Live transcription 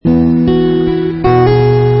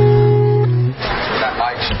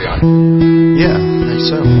Yeah, I think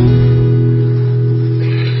so.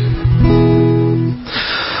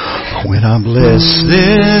 When I'm less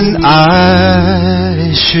than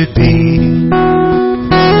I should be,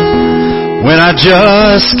 when I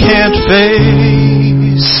just can't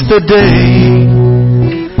face the day,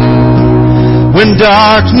 when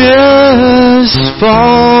darkness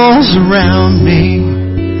falls around me,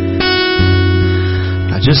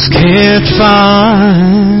 I just can't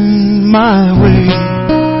find my way.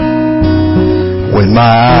 When my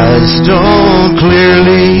eyes don't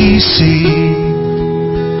clearly see,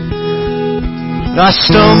 I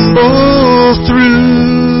stumble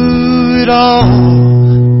through it all.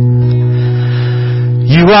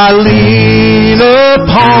 You I lean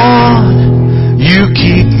upon, you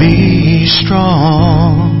keep me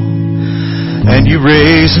strong, and you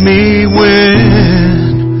raise me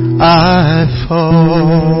when I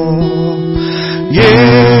fall.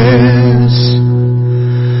 Yes,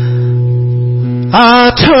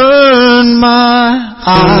 I turn my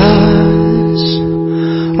eyes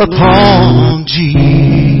upon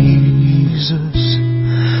Jesus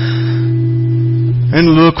and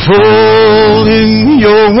look full in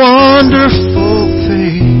your wonderful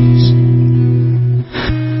face.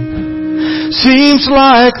 Seems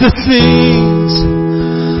like the things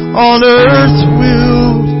on earth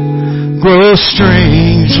will grow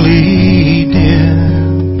strangely dim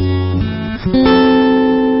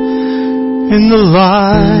in the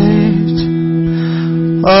light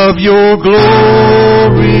of your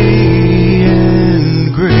glory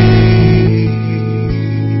and grace.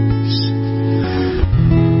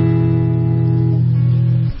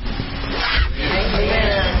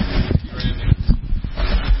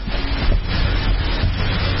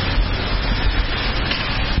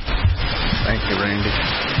 Thank you, Randy.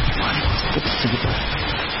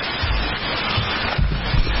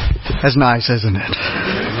 That's nice, isn't it?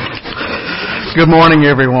 Good morning,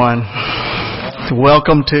 everyone.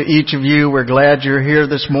 Welcome to each of you. We're glad you're here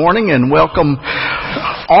this morning, and welcome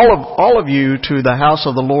all of you to the house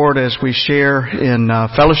of the Lord as we share in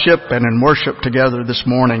fellowship and in worship together this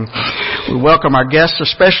morning. We welcome our guests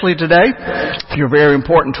especially today. You're very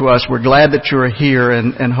important to us. We're glad that you're here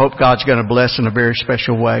and hope God's going to bless in a very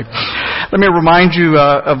special way. Let me remind you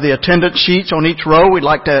of the attendance sheets on each row. We'd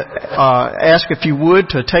like to ask if you would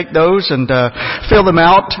to take those and fill them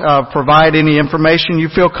out, provide any information you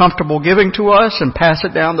feel comfortable giving to us, and pass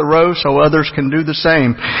it down the row so others can do the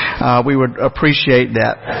same. We would appreciate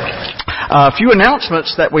that. A few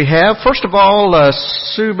announcements that we have. First of all,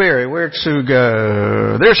 Sue Berry. Where'd Sue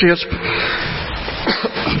go? There she is.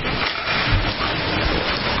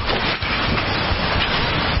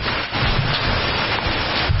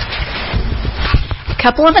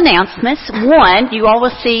 Couple of announcements. One, you all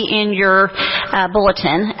will see in your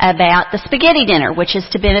bulletin about the spaghetti dinner, which is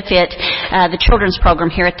to benefit the children's program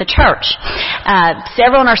here at the church.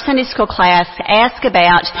 Several in our Sunday school class asked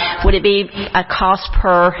about, would it be a cost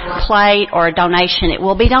per plate or a donation? It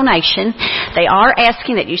will be donation. They are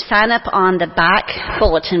asking that you sign up on the back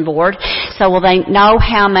bulletin board so will they know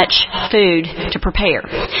how much food to prepare.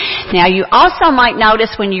 Now, you also might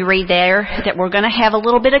notice when you read there that we're going to have a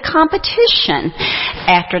little bit of competition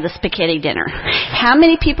after the spaghetti dinner. How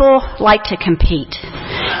many people like to compete?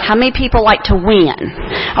 How many people like to win?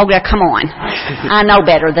 Oh, yeah, come on. I know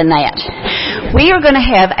better than that. We are going to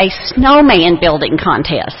have a snowman building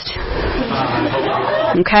contest.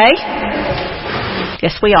 Okay?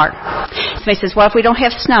 Yes, we are. Somebody says, well, if we don't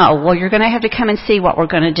have snow, well, you're going to have to come and see what we're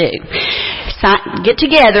going to do. Get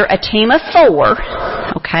together a team of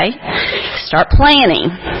 4, okay? Start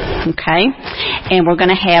planning, okay? And we're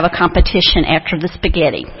going to have a competition after the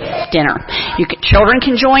spaghetti dinner. Children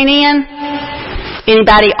can join in.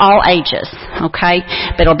 Anybody, all ages, okay?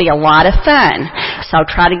 But it'll be a lot of fun. So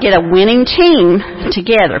try to get a winning team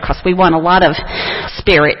together because we want a lot of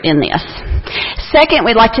spirit in this. Second,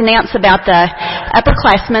 we'd like to announce about the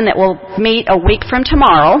upperclassmen that will meet a week from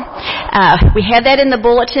tomorrow. We had that in the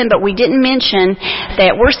bulletin, but we didn't mention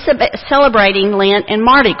that we're celebrating Lent and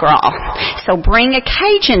Mardi Gras. So bring a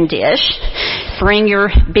Cajun dish, bring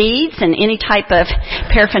your beads and any type of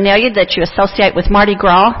paraphernalia that you associate with Mardi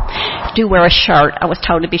Gras. Do wear a shirt. I was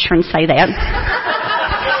told to be sure and say that.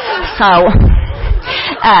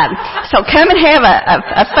 So come and have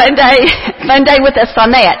a fun day with us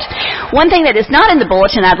on that. One thing that is not in the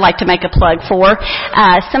bulletin I'd like to make a plug for,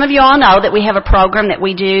 some of you all know that we have a program that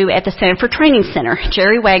we do at the Sanford Training Center.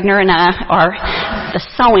 Jerry Wagner and I are the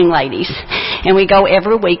sewing ladies, and we go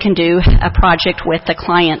every week and do a project with the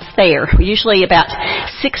clients there. Usually about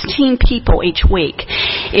 16 people each week.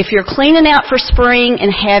 If you're cleaning out for spring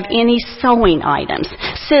and have any sewing items,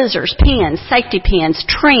 scissors, pens, safety pins,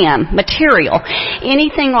 trim, material,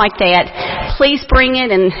 anything like that, please bring it,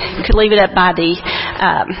 and you could leave it up by the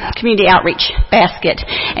community outreach basket.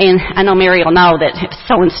 And I know Mary will know that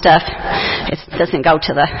sewing stuff, it doesn't go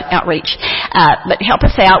to the outreach. But help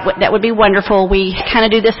us out. That would be wonderful. We kind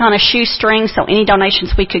of do this on a shoestring, so any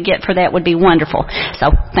donations we could get for that would be wonderful.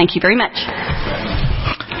 So thank you very much.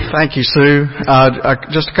 Thank you, Sue.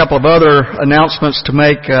 Just a couple of other announcements to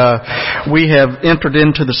make. We have entered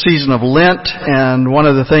into the season of Lent, and one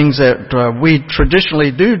of the things that we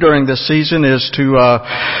traditionally do during this season is to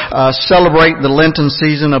celebrate the Lenten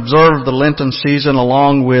season, observe the Lenten season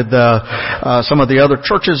along with some of the other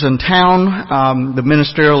churches in town, the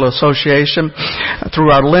Ministerial Association,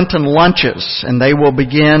 through our Lenten lunches, and they will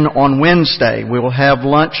begin on Wednesday. We will have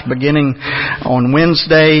lunch beginning on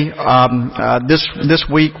Wednesday. This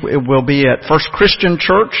week it will be at First Christian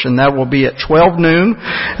Church, and that will be at 12 noon.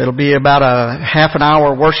 It'll be about a half an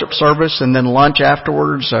hour worship service and then lunch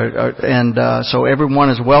afterwards. So everyone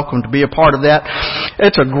is welcome to be a part of that.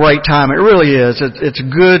 It's a great time. It really is. It's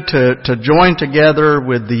good to join together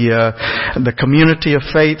with the community of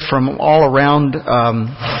faith from all around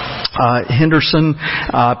Henderson,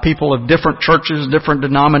 people of different churches, different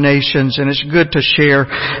denominations, and it's good to share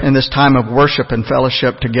in this time of worship and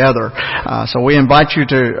fellowship together. So we invite you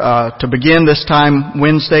to begin this time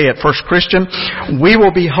Wednesday at First Christian. We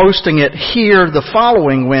will be hosting it here the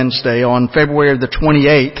following Wednesday on February the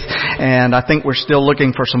 28th, and I think we're still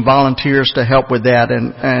looking for some volunteers to help with that,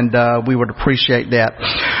 and we would appreciate that.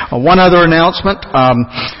 One other announcement,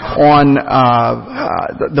 on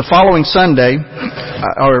the following Sunday,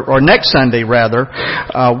 or next Sunday rather,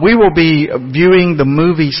 we will be viewing the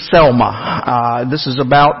movie Selma. This is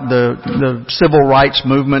about the civil rights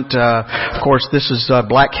movement. Of course, this is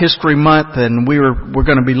Black History Month, and we're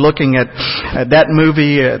going to be looking at that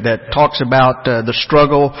movie that talks about the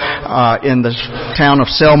struggle in the town of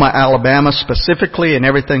Selma, Alabama specifically, and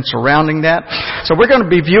everything surrounding that. So we're going to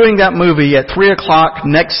be viewing that movie at 3 o'clock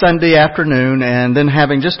next Sunday afternoon, and then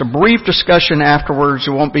having just a brief discussion afterwards.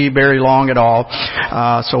 It won't be very long at all.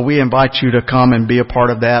 So we invite you to come and be a part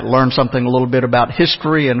of that, learn something a little bit about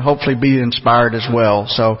history, and hopefully be inspired as well.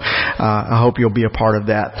 So I hope you'll be a part of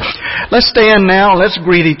that. Let's stand now. Let's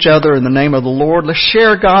greet each other in the name of the Lord. Let's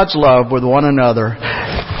share God's love with one another.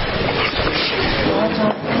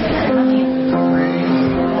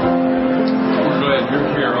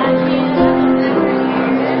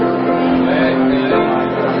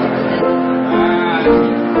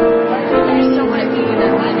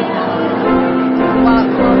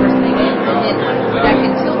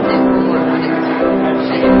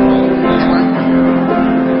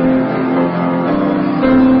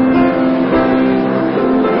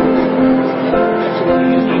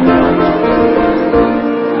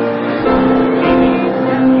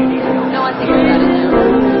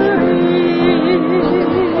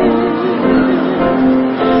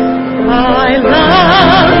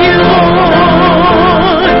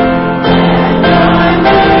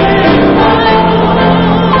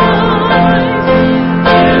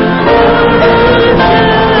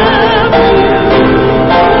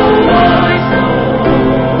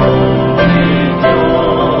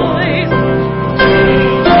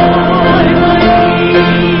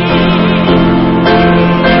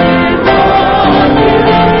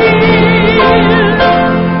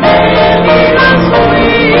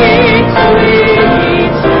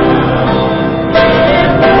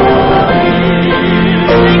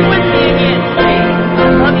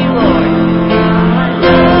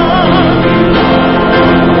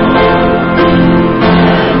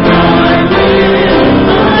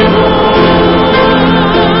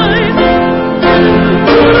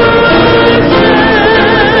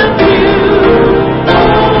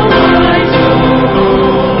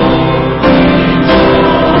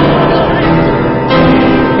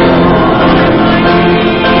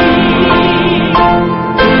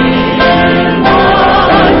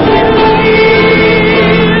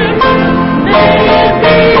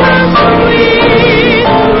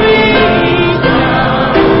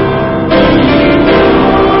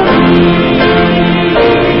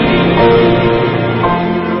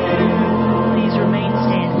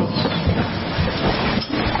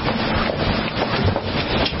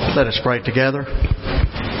 Let us pray together.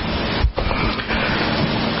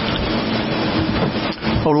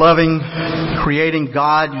 Oh, loving, creating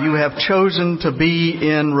God, you have chosen to be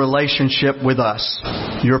in relationship with us,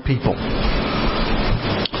 your people.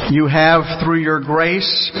 You have, through your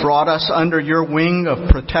grace, brought us under your wing of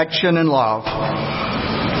protection and love.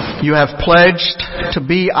 You have pledged to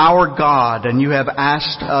be our God, and you have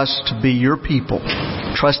asked us to be your people.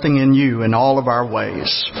 trusting in you in all of our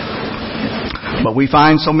ways. But we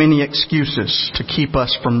find so many excuses to keep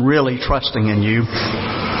us from really trusting in you.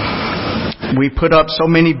 We put up so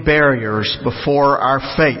many barriers before our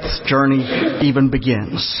faith journey even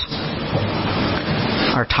begins.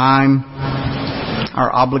 Our time,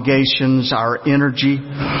 our obligations, our energy,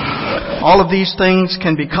 all of these things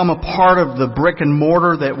can become a part of the brick and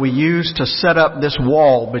mortar that we use to set up this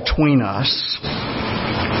wall between us.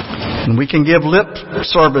 And we can give lip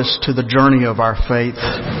service to the journey of our faith.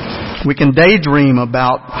 We can daydream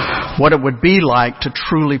about what it would be like to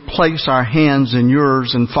truly place our hands in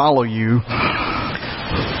yours and follow you.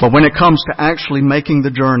 But when it comes to actually making the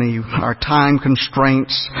journey, our time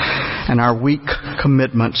constraints and our weak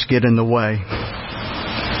commitments get in the way.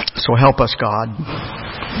 So help us, God.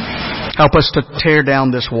 Help us to tear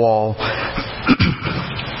down this wall.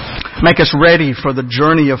 Make us ready for the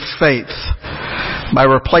journey of faith by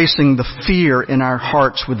replacing the fear in our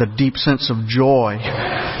hearts with a deep sense of joy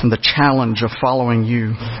and the challenge of following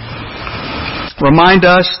you. Remind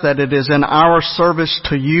us that it is in our service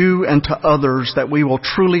to you and to others that we will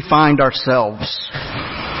truly find ourselves.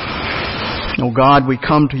 Oh God, we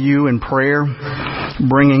come to you in prayer,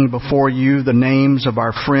 bringing before you the names of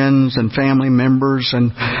our friends and family members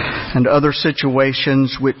and other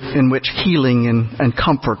situations in which healing and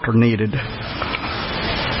comfort are needed.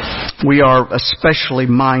 We are especially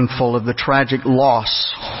mindful of the tragic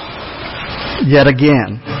loss, yet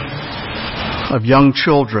again, of young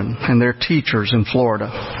children and their teachers in Florida.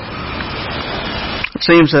 It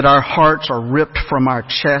seems that our hearts are ripped from our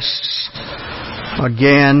chests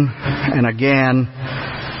again and again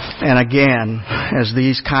and again as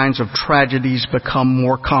these kinds of tragedies become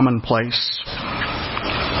more commonplace.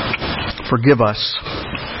 Forgive us.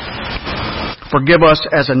 Forgive us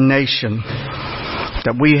as a nation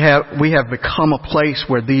that we have become a place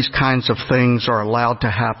where these kinds of things are allowed to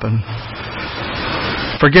happen.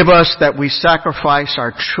 Forgive us that we sacrifice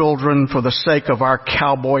our children for the sake of our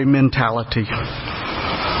cowboy mentality.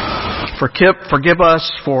 Forgive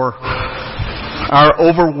us for our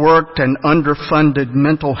overworked and underfunded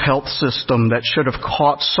mental health system that should have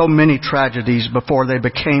caught so many tragedies before they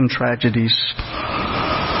became tragedies.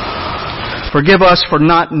 Forgive us for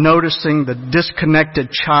not noticing the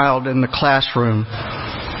disconnected child in the classroom,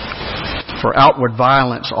 for outward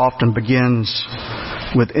violence often begins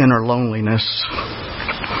with inner loneliness.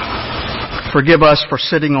 Forgive us for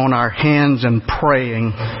sitting on our hands and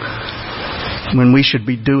praying when we should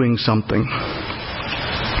be doing something.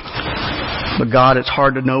 But God, it's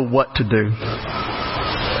hard to know what to do.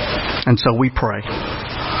 And so we pray.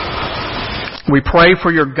 We pray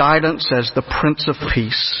for your guidance as the Prince of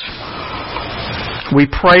Peace. We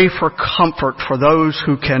pray for comfort for those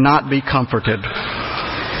who cannot be comforted.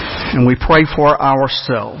 And we pray for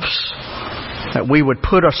ourselves, that we would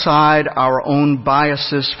put aside our own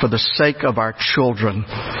biases for the sake of our children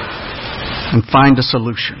and find a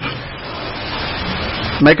solution.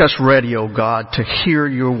 Make us ready, O God, to hear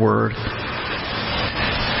your word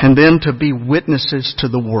and then to be witnesses to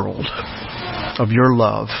the world of your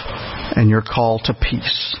love and your call to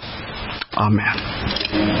peace. Amen.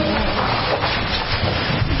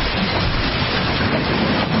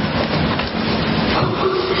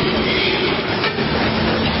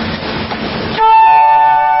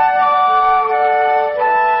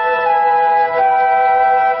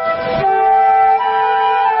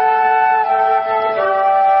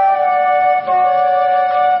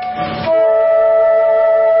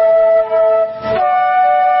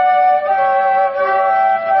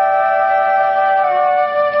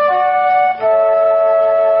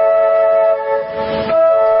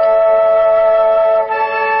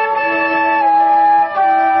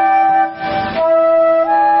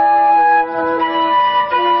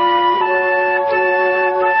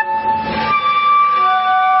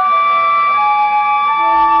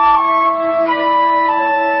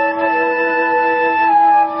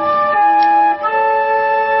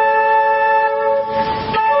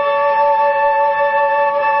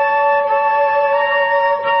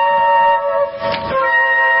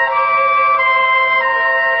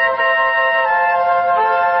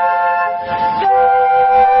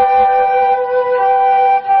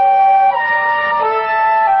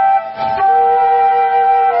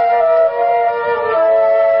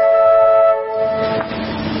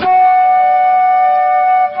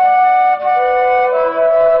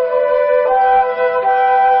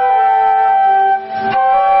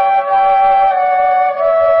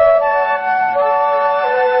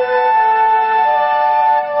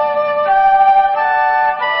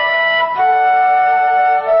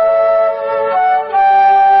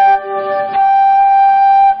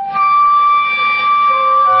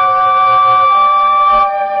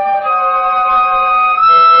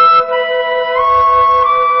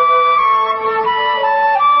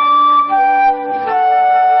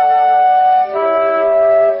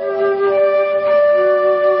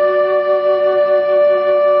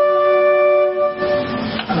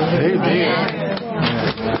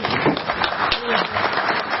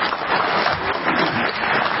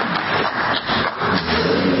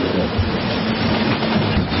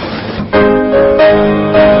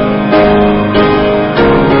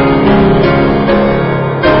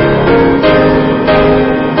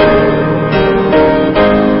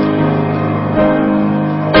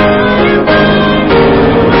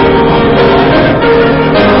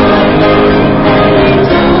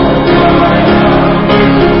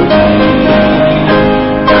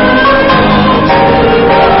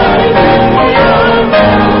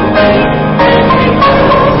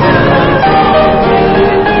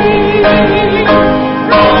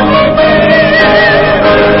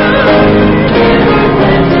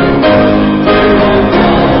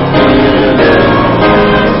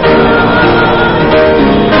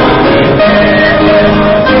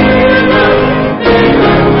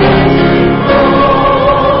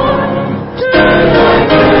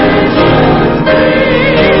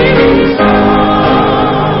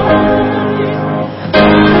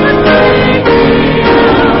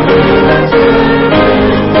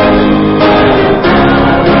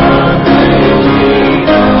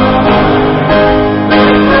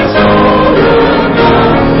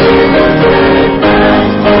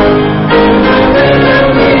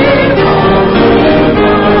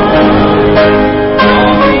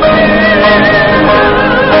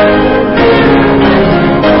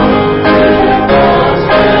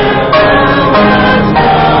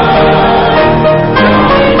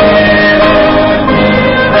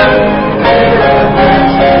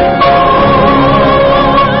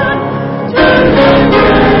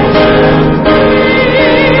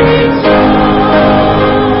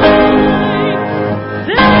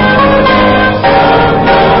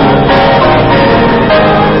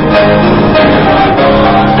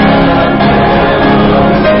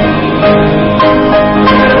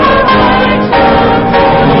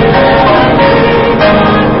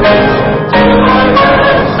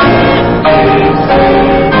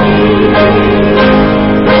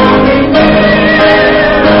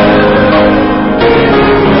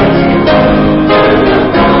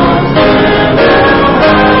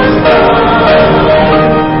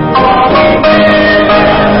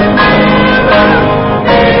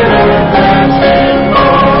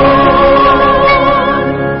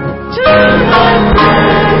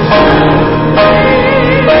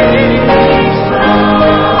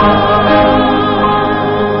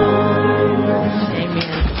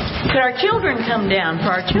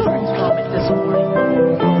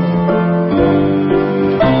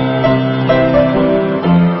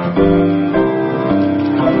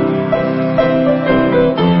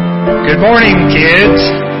 Good morning, kids.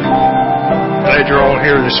 Glad you're all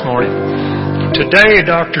here this morning. Today,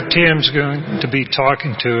 Dr. Tim's going to be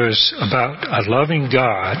talking to us about a loving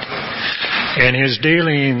God and his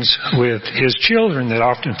dealings with his children that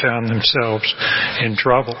often found themselves in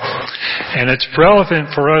trouble. And it's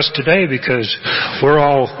relevant for us today because we're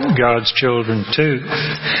all God's children too.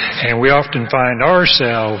 And we often find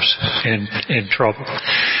ourselves in trouble.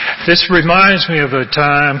 This reminds me of a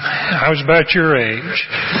time, I was about your age,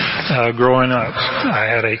 growing up. I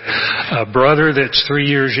had a brother that's 3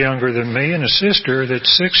 years younger than me and a sister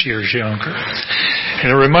that's 6 years younger.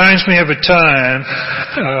 And it reminds me of a time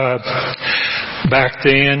back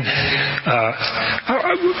then,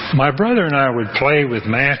 my brother and I would play with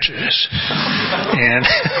matches. And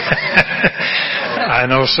I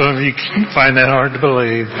know some of you find that hard to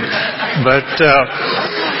believe. But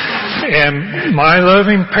and my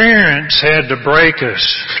loving parents had to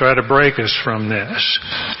try to break us from this.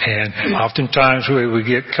 And oftentimes we would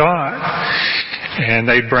get caught. And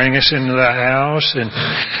they'd bring us into the house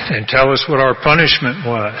and tell us what our punishment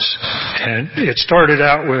was. And it started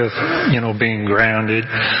out with, being grounded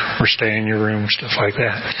or stay in your room, stuff like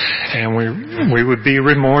that. And we would be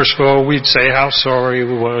remorseful. We'd say how sorry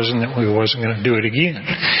we was and that we wasn't going to do it again.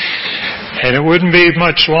 And it wouldn't be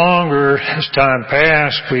much longer as time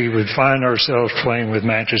passed, we would find ourselves playing with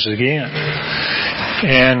matches again.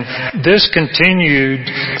 And this continued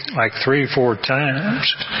like 3 or 4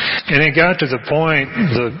 times. And it got to the point,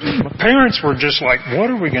 my parents were just like, what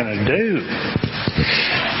are we going to do?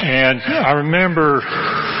 And I remember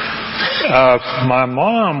my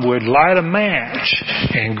mom would light a match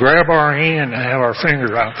and grab our hand and have our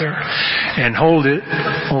finger out there and hold it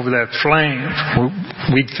over that flame.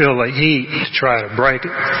 We'd feel the heat to try to break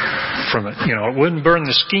it from it. It wouldn't burn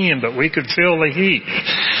the skin, but we could feel the heat.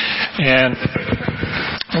 And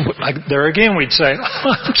there again we'd say,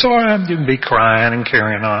 I'm sorry, I'm going to be crying and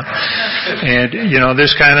carrying on. And,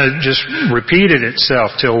 this kind of just repeated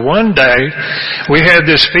itself till one day we had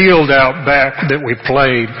this field out back that we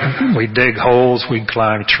played. We'd dig holes, we'd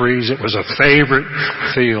climb trees. It was a favorite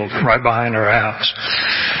field right behind our house.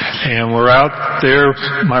 And we're out there,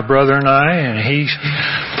 my brother and I, and he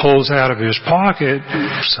pulls out of his pocket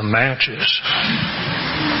some matches.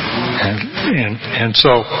 And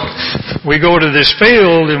so we go to this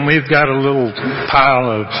field and we've got a little pile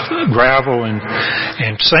of gravel and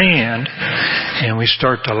sand, and we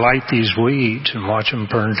start to light these weeds and watch them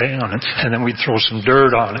burn down, and then we throw some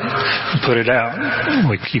dirt on it and put it out. And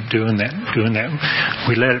we keep doing that.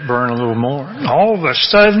 We let it burn a little more. All of a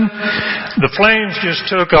sudden, the flames just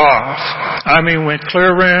took off. Went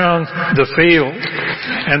clear around the field,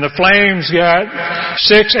 and the flames got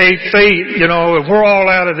 6-8 feet. We're all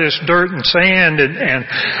out of this dirt and sand, and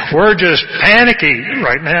we're just panicky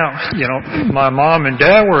right now. My mom and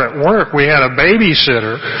dad were at work. We had a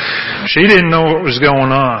babysitter. She didn't know what was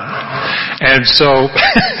going on. And so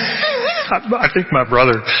I think my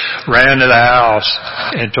brother ran to the house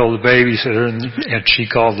and told the babysitter, and she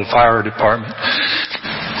called the fire department.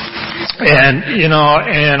 And,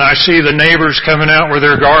 and I see the neighbors coming out with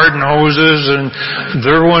their garden hoses, and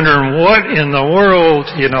they're wondering what in the world,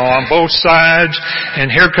 on both sides.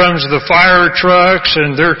 And here comes the fire trucks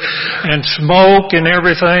and smoke and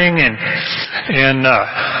everything. And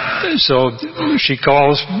so she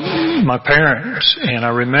calls my parents, and I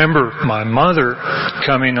remember my mother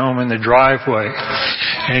coming home in the driveway,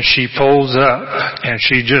 and she pulls up and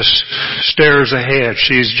she just stares ahead.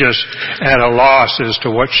 She's just at a loss as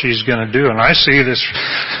to what she's going to do. And I see this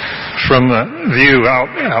from the view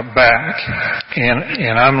out back,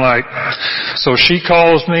 and I'm like, so she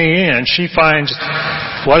calls me in. She finds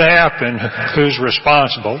what happened, who's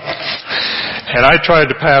responsible. And I tried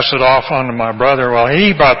to pass it off onto my brother. Well,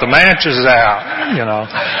 he brought the matches out,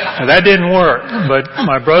 And that didn't work. But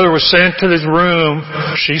my brother was sent to his room.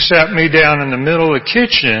 She sat me down in the middle of the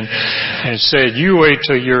kitchen and said, you wait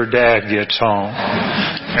till your dad gets home.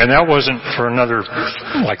 And that wasn't for another,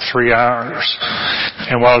 3 hours.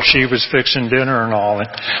 And while she was fixing dinner and all.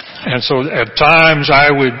 And so at times I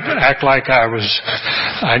would act like I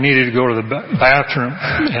needed to go to the bathroom.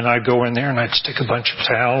 And I'd go in there and I'd stick a bunch of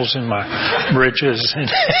towels in my britches. And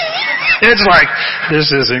it's like,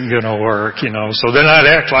 this isn't going to work, So then I'd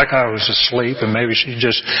act like I was asleep, and maybe she'd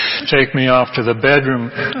just take me off to the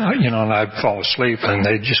bedroom, and I'd fall asleep, and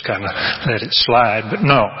they'd just kind of let it slide. But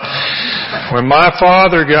no. When my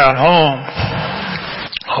father got home,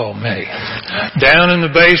 oh, me, down in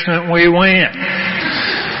the basement we went.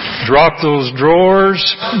 drop those drawers,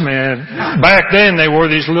 man, back then they wore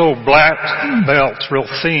these little black belts, real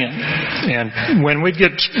thin. And when we'd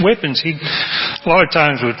get whippings, he a lot of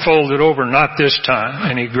times would fold it over, not this time.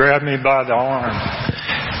 And he grabbed me by the arm.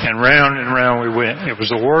 And round we went. It was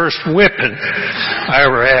the worst whipping I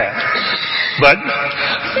ever had. But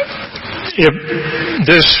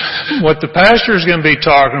what the pastor is going to be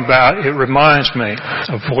talking about, it reminds me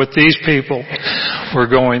of what these people were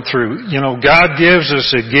going through. You know, God gives us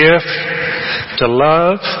a gift to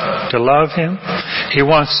love Him. He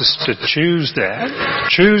wants us to choose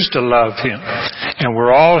to love Him. And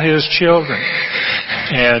we're all His children.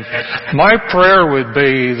 And my prayer would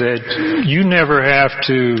be that you never have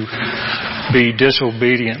to be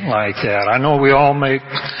disobedient like that. I know we all make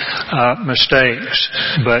mistakes,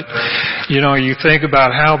 but you think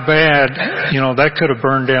about how bad, that could have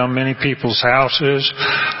burned down many people's houses.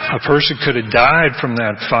 A person could have died from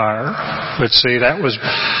that fire. But see, that was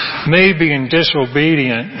me being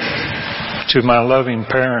disobedient to my loving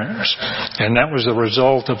parents. And that was the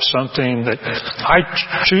result of something that I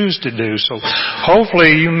choose to do. So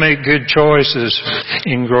hopefully you make good choices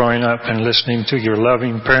in growing up and listening to your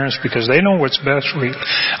loving parents, because they know what's best for you.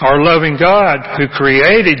 Our loving God who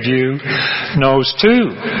created you knows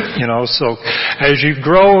too. So as you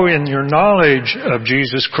grow in your knowledge of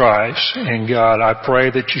Jesus Christ and God, I pray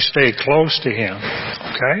that you stay close to Him.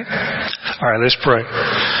 Okay? All right, let's pray.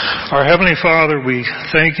 Our Heavenly Father, we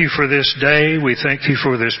thank You for this day. We thank You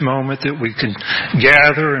for this moment that we can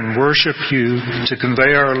gather and worship You to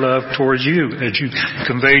convey our love towards You, as You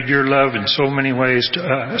conveyed Your love in so many ways to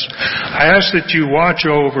us. I ask that You watch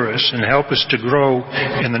over us and help us to grow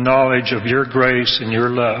in the knowledge of Your grace and Your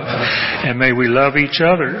love. And may we love each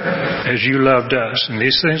other as You loved us. And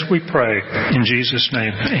these things we pray in Jesus'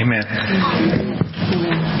 name. Amen.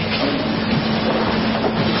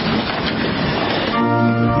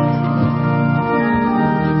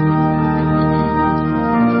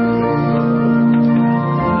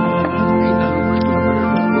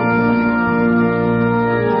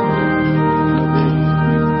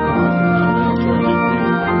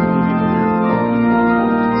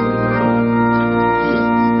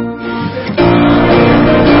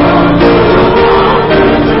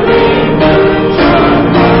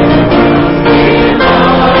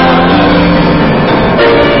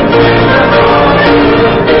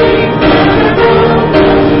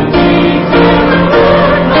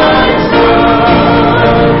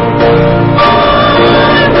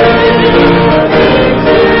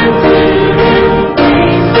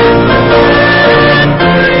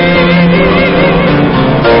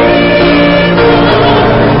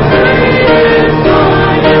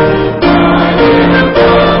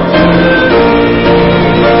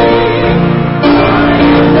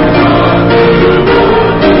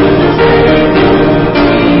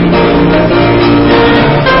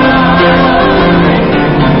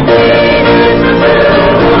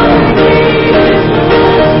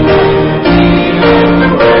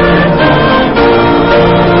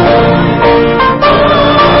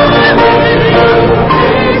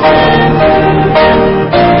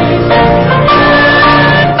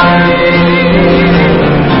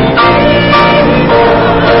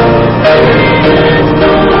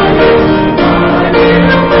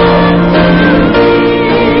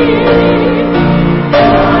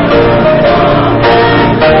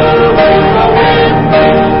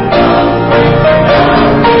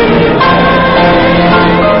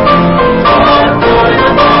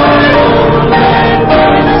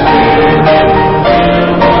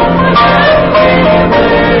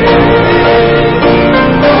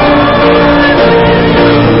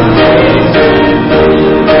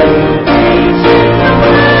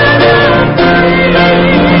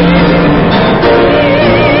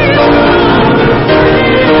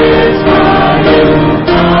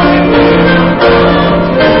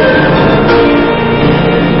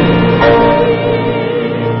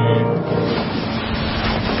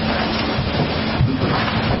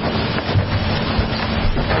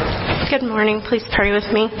 Please pray with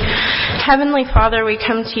me. Heavenly Father, we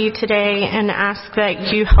come to You today and ask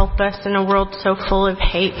that You help us in a world so full of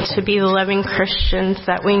hate to be the loving Christians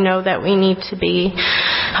that we know that we need to be.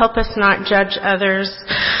 Help us not judge others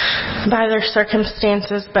by their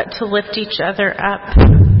circumstances, but to lift each other up.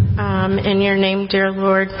 In Your name, dear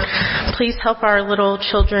Lord, please help our little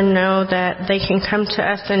children know that they can come to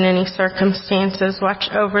us in any circumstances. Watch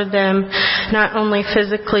over them, not only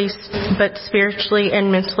physically, but spiritually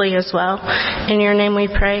and mentally as well. In Your name we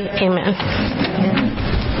pray. Amen.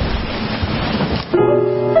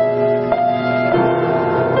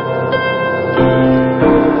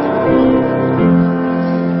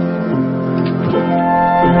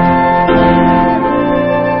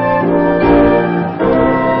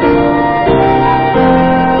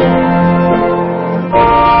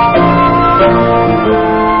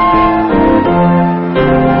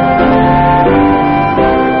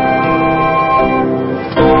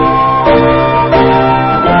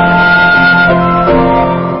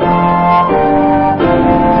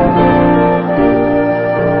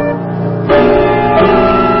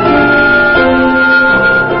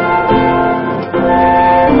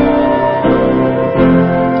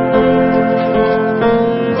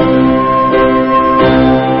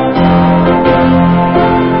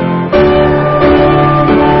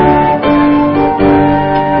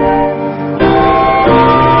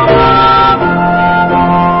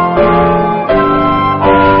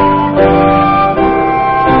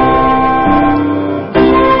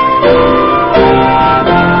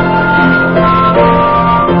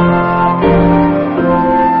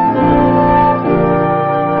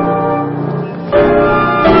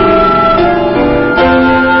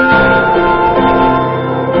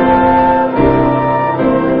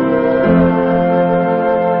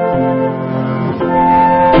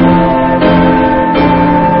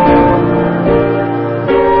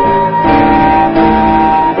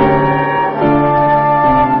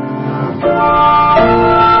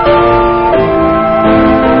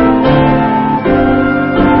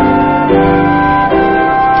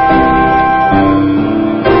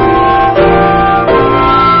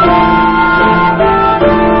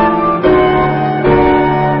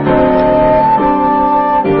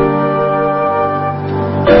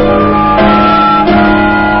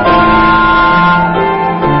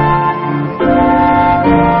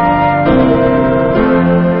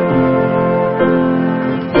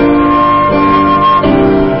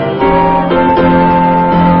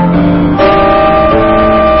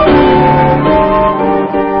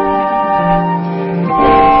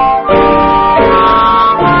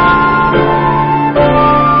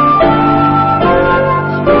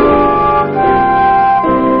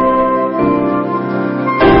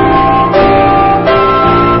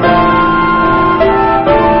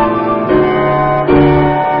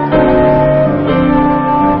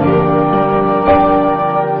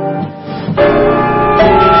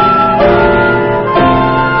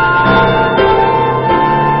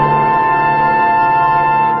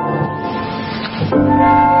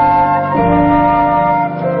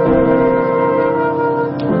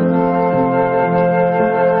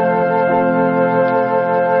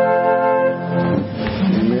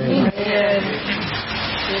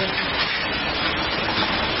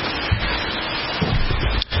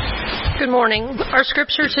 Our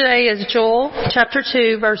scripture today is Joel chapter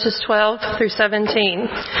 2, verses 12 through 17.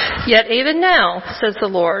 Yet even now, says the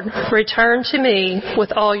Lord, return to me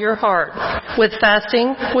with all your heart, with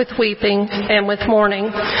fasting, with weeping, and with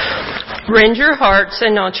mourning. Rend your hearts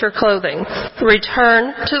and not your clothing.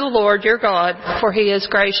 Return to the Lord your God, for he is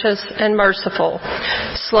gracious and merciful,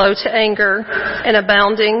 slow to anger, and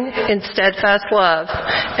abounding in steadfast love,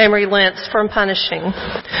 and relents from punishing.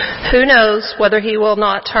 Who knows whether he will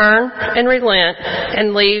not turn and relent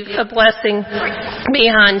and leave a blessing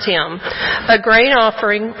behind him, a grain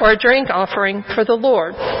offering or a drink offering for the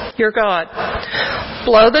Lord your God.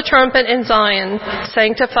 Blow the trumpet in Zion,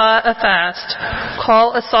 sanctify a fast,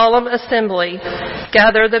 call a solemn assembly,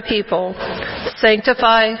 gather the people,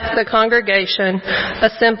 sanctify the congregation,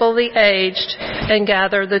 assemble the aged, and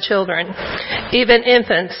gather the children, even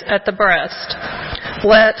infants at the breast.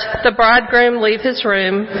 Let the bridegroom leave his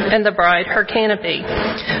room and the bride her canopy.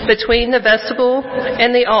 Between the vestibule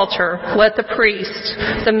and the altar, let the priests,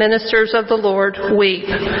 the ministers of the Lord, weep.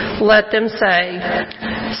 Let them say,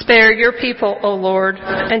 spare your people, O Lord,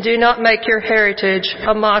 and do not make your heritage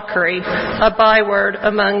a mockery, a byword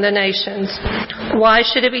among the nations. Why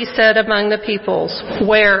should it be said among the peoples,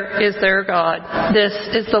 where is their God? This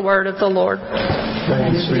is the word of the Lord.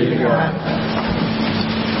 Thanks be to God.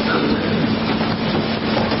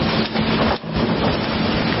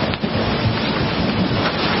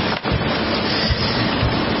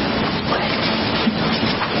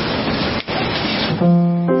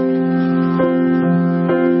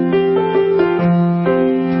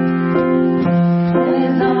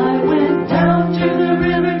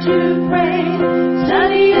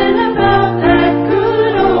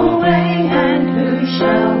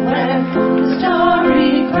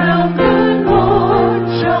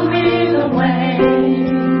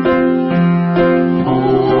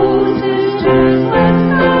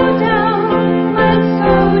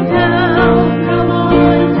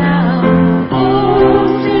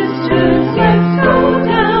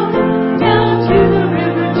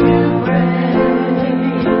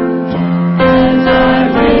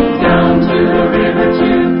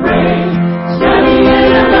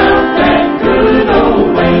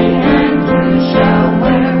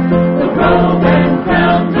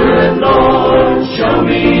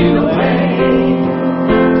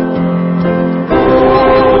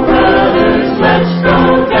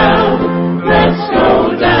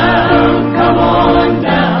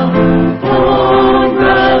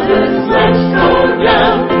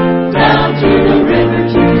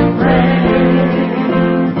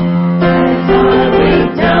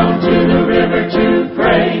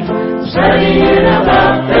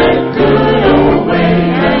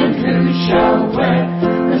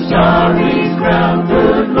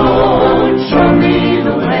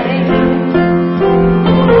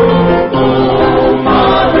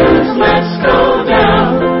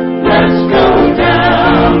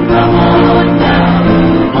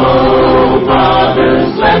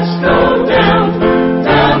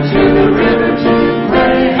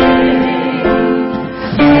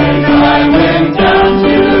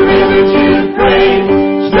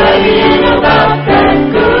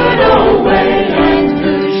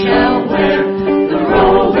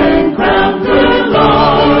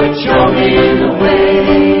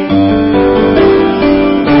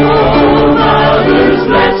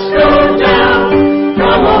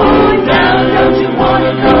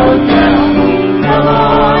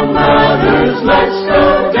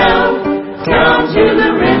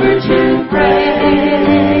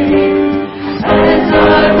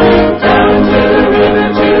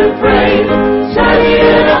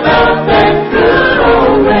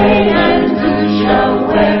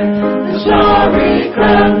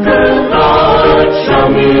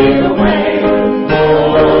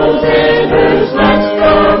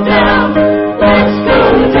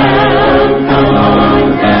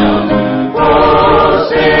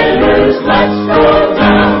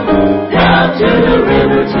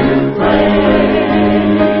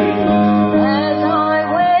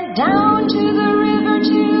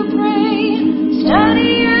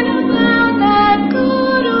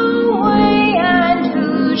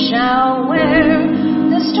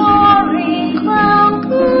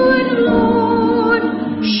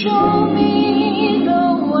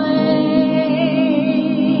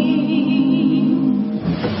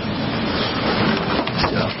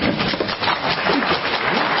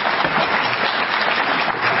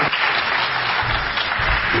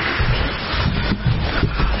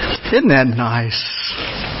 Isn't that nice?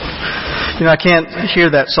 You know, I can't hear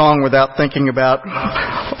that song without thinking about,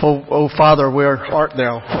 oh Father, where art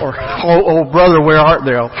thou? Or, oh brother, where art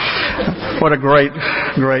thou? What a great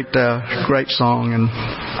Great song and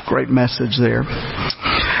great message there.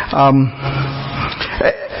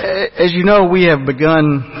 As you know, we have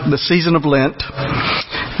begun the season of Lent.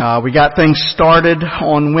 We got things started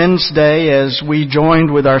on Wednesday as we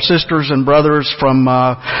joined with our sisters and brothers from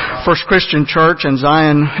First Christian Church and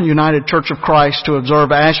Zion United Church of Christ to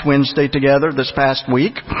observe Ash Wednesday together this past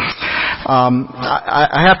week.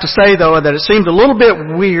 I have to say, though, that it seemed a little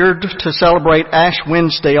bit weird to celebrate Ash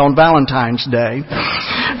Wednesday on Valentine's Day.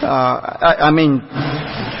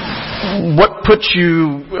 What puts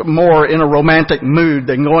you more in a romantic mood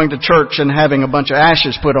than going to church and having a bunch of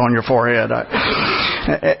ashes put on your forehead?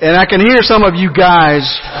 And I can hear some of you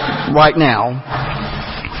guys right now,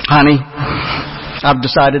 honey, I've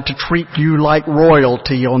decided to treat you like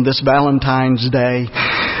royalty on this Valentine's Day.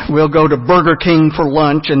 We'll go to Burger King for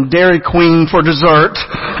lunch and Dairy Queen for dessert.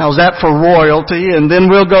 How's that for royalty? And then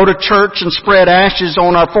we'll go to church and spread ashes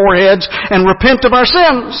on our foreheads and repent of our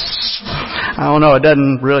sins. I don't know, it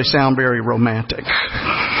doesn't really sound very romantic.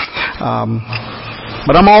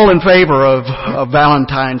 But I'm all in favor of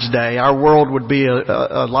Valentine's Day. Our world would be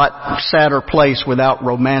a lot sadder place without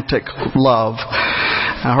romantic love.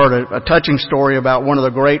 I heard a touching story about one of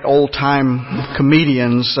the great old-time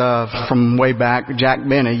comedians from way back, Jack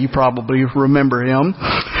Benny. You probably remember him.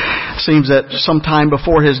 Seems that sometime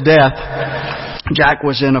before his death, Jack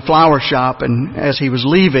was in a flower shop, and as he was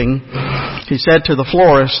leaving, he said to the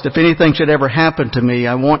florist, "If anything should ever happen to me,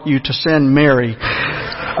 I want you to send Mary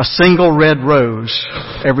a single red rose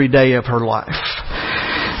every day of her life."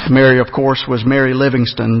 Mary, of course, was Mary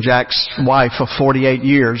Livingston, Jack's wife of 48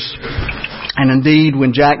 years. And indeed,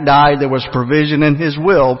 when Jack died, there was provision in his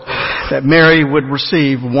will that Mary would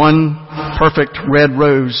receive one perfect red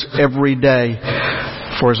rose every day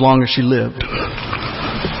for as long as she lived.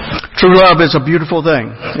 True love is a beautiful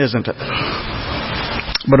thing, isn't it?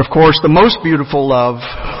 But of course, the most beautiful love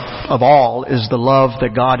of all is the love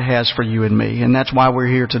that God has for you and me, and that's why we're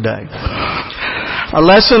here today. Our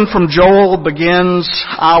lesson from Joel begins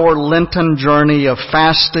our Lenten journey of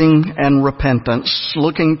fasting and repentance,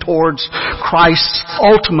 looking towards Christ's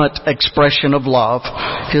ultimate expression of love,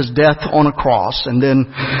 His death on a cross, and then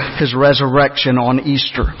His resurrection on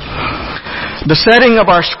Easter. The setting of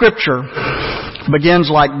our scripture begins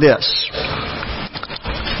like this.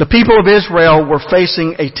 The people of Israel were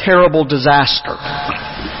facing a terrible disaster.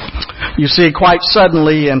 You see, quite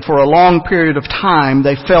suddenly and for a long period of time,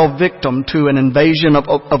 they fell victim to an invasion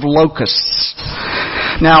of locusts.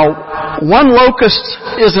 Now, one locust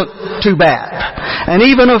isn't too bad. And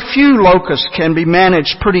even a few locusts can be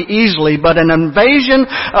managed pretty easily, but an invasion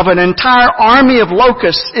of an entire army of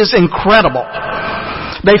locusts is incredible.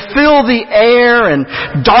 They fill the air and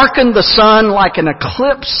darken the sun like an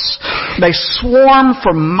eclipse. They swarm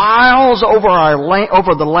for miles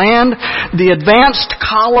over the land. The advanced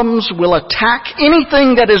columns will attack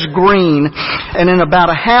anything that is green, and in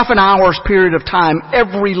about a half an hour's period of time,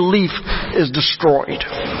 every leaf is destroyed.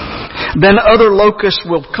 Then other locusts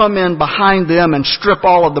will come in behind them and strip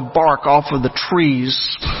all of the bark off of the trees.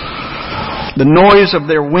 The noise of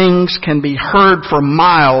their wings can be heard for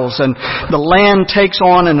miles, and the land takes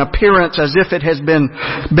on an appearance as if it has been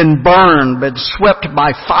burned, been swept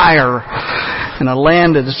by fire. And a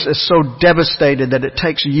land is so devastated that it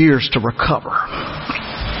takes years to recover.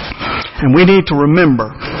 And we need to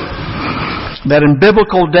remember that in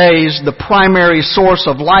biblical days, the primary source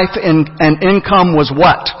of life and income was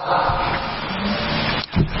what?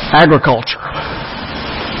 Agriculture.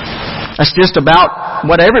 That's just about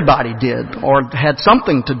what everybody did or had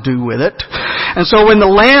something to do with it. And so when the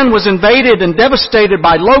land was invaded and devastated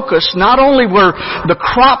by locusts, not only were the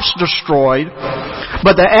crops destroyed,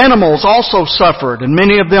 but the animals also suffered, and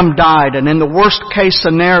many of them died, and in the worst case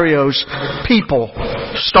scenarios, people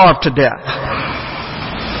starved to death.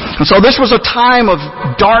 And so this was a time of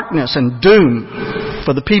darkness and doom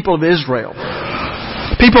for the people of Israel.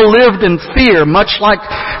 People lived in fear, much like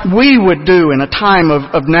we would do in a time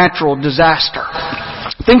of natural disaster.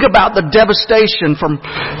 Think about the devastation from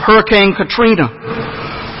Hurricane Katrina.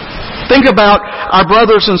 Think about our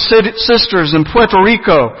brothers and sisters in Puerto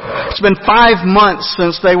Rico. It's been 5 months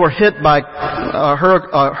since they were hit by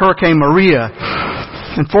Hurricane Maria.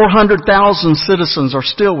 And 400,000 citizens are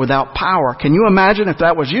still without power. Can you imagine if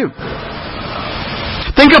that was you?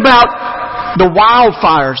 Think about the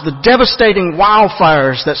wildfires, the devastating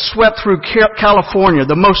wildfires that swept through California,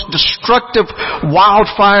 the most destructive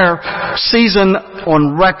wildfire season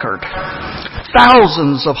on record.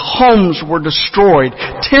 Thousands of homes were destroyed.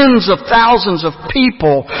 Tens of thousands of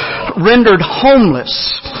people rendered homeless.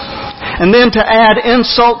 And then to add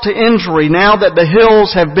insult to injury, now that the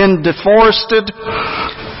hills have been deforested,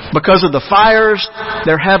 Because of the fires,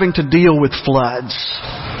 they're having to deal with floods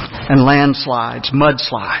and landslides,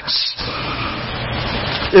 mudslides.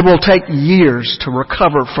 It will take years to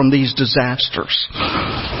recover from these disasters.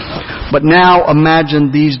 But now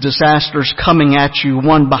imagine these disasters coming at you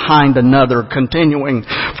one behind another, continuing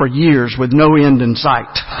for years with no end in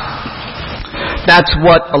sight. That's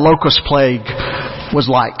what a locust plague was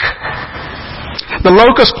like. The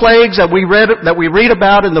locust plagues that we read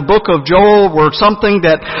about in the book of Joel were something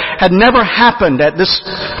that had never happened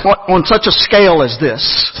on such a scale as this.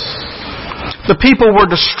 The people were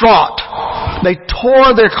distraught. They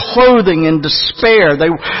tore their clothing in despair.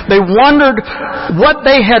 They wondered what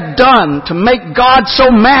they had done to make God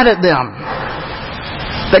so mad at them,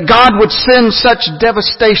 that God would send such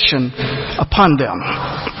devastation upon them.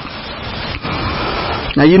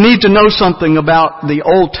 Now you need to know something about the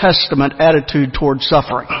Old Testament attitude toward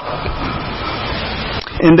suffering.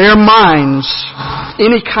 In their minds,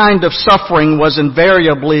 any kind of suffering was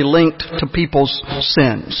invariably linked to people's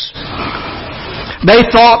sins. They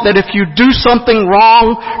thought that if you do something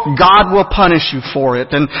wrong, God will punish you for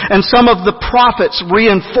it. And some of the prophets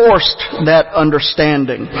reinforced that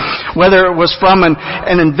understanding. Whether it was from an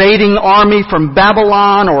invading army from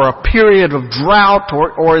Babylon, or a period of drought,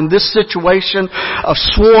 or in this situation, a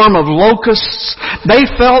swarm of locusts, they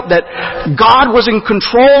felt that God was in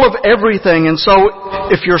control of everything. And so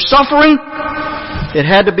if you're suffering, it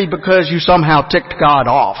had to be because you somehow ticked God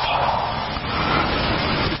off.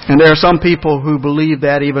 And there are some people who believe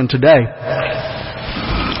that even today.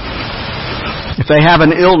 If they have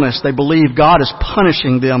an illness, they believe God is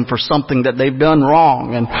punishing them for something that they've done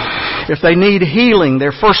wrong. And if they need healing,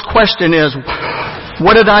 their first question is,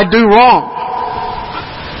 what did I do wrong?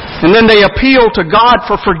 And then they appeal to God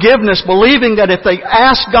for forgiveness, believing that if they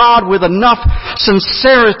ask God with enough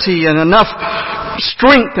sincerity and enough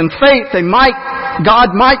strength and faith,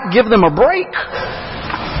 God might give them a break.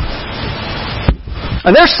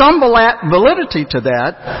 And there's some validity to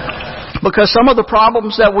that, because some of the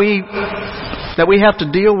problems that we have to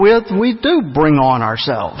deal with, we do bring on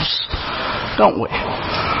ourselves, don't we?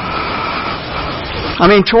 I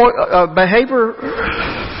mean, behavior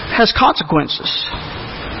has consequences.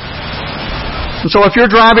 And so if you're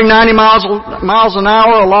driving 90 miles an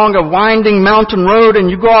hour along a winding mountain road and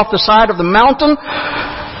you go off the side of the mountain,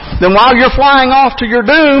 then while you're flying off to your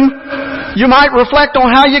doom, you might reflect on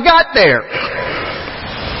how you got there.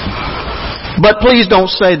 But please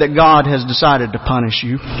don't say that God has decided to punish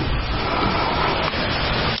you.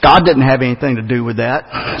 God didn't have anything to do with that.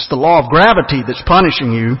 It's the law of gravity that's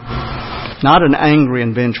punishing you, not an angry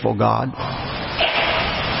and vengeful God.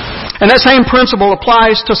 And that same principle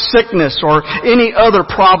applies to sickness or any other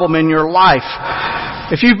problem in your life.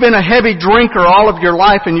 If you've been a heavy drinker all of your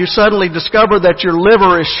life and you suddenly discover that your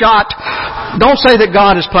liver is shot, don't say that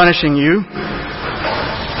God is punishing you.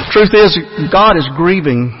 Truth is, God is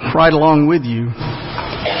grieving right along with you.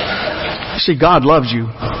 See, God loves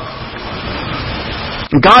you.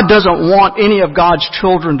 God doesn't want any of God's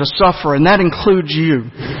children to suffer, and that includes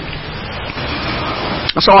you.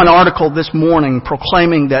 I saw an article this morning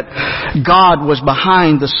proclaiming that God was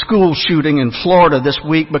behind the school shooting in Florida this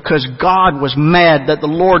week because God was mad that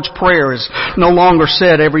the Lord's Prayer is no longer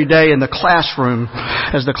said every day in the classroom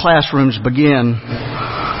as the classrooms begin.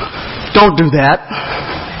 Don't do that.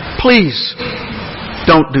 Please,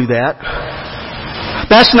 don't do that.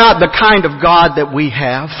 That's not the kind of God that we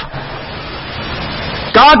have.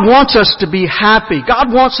 God wants us to be happy.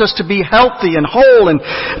 God wants us to be healthy and whole.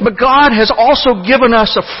 But God has also given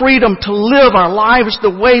us a freedom to live our lives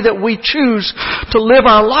the way that we choose to live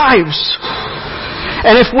our lives.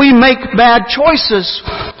 And if we make bad choices,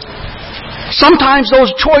 sometimes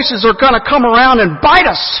those choices are going to come around and bite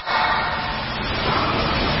us.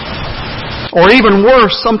 Or even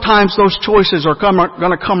worse, sometimes those choices are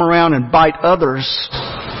going to come around and bite others,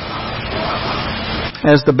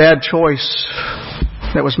 as the bad choice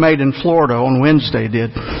that was made in Florida on Wednesday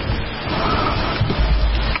did.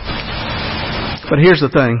 But here's the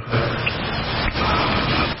thing.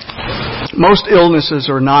 Most illnesses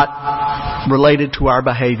are not related to our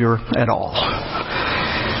behavior at all.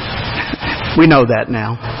 We know that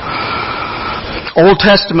now. Old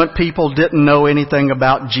Testament people didn't know anything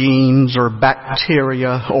about genes or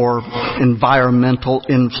bacteria or environmental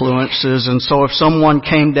influences. And so if someone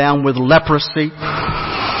came down with leprosy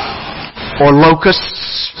or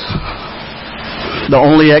locusts, the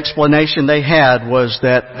only explanation they had was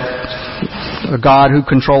that a God who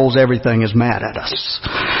controls everything is mad at us.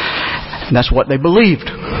 And that's what they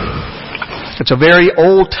believed. It's a very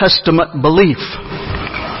Old Testament belief.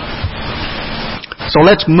 So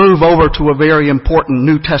let's move over to a very important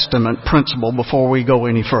New Testament principle before we go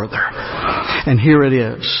any further. And here it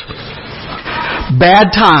is.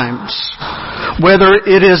 Bad times, whether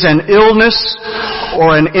it is an illness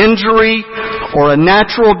or an injury or a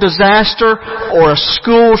natural disaster or a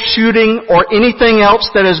school shooting or anything else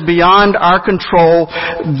that is beyond our control,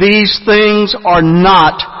 these things are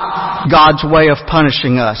not God's way of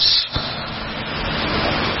punishing us.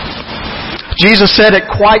 Jesus said it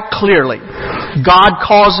quite clearly. God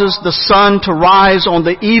causes the sun to rise on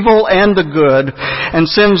the evil and the good and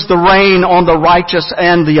sends the rain on the righteous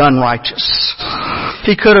and the unrighteous.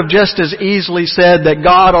 He could have just as easily said that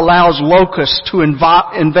God allows locusts to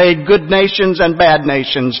invade good nations and bad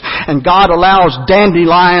nations, and God allows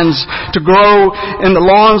dandelions to grow in the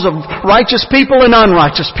lawns of righteous people and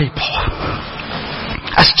unrighteous people.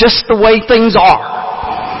 That's just the way things are.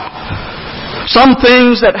 Some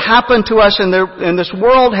things that happen to us in this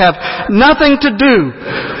world have nothing to do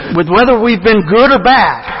with whether we've been good or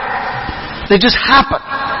bad. They just happen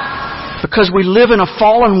because we live in a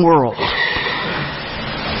fallen world.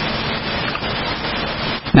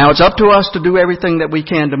 Now it's up to us to do everything that we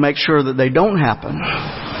can to make sure that they don't happen.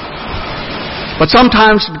 But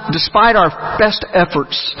sometimes, despite our best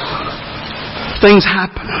efforts, things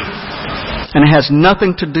happen. And it has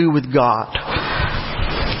nothing to do with God.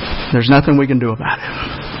 There's nothing we can do about it.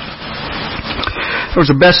 There was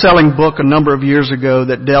a best-selling book a number of years ago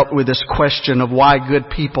that dealt with this question of why good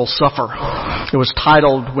people suffer. It was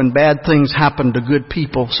titled, When Bad Things Happen to Good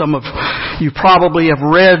People. Some of you probably have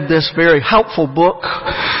read this very helpful book.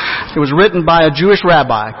 It was written by a Jewish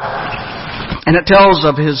rabbi. And it tells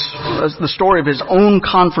of the story of his own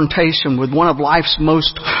confrontation with one of life's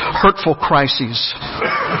most hurtful crises.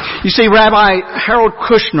 You see, Rabbi Harold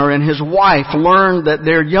Kushner and his wife learned that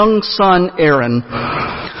their young son, Aaron,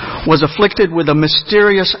 was afflicted with a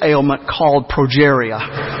mysterious ailment called progeria,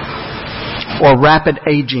 or rapid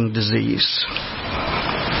aging disease.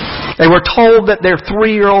 They were told that their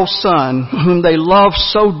 3-year-old son, whom they loved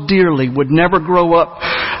so dearly, would never grow up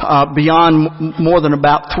beyond more than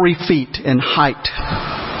about 3 feet in height.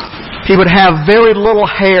 He would have very little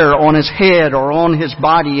hair on his head or on his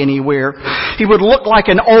body anywhere. He would look like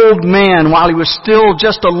an old man while he was still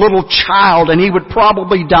just a little child, and he would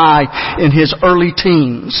probably die in his early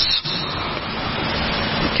teens.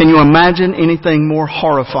 Can you imagine anything more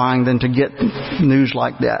horrifying than to get news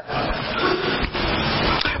like that?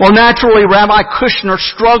 Well, naturally, Rabbi Kushner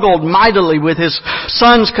struggled mightily with his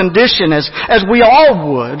son's condition, as we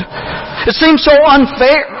all would. It seemed so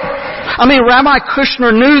unfair. I mean, Rabbi Kushner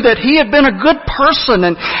knew that he had been a good person,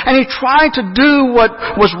 and he tried to do what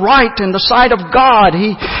was right in the sight of God.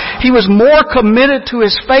 He was more committed to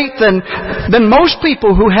his faith than most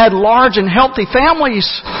people who had large and healthy families.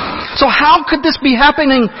 So how could this be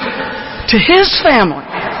happening to his family?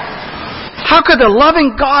 How could a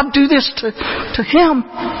loving God do this to him?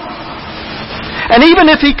 And even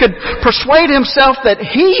if he could persuade himself that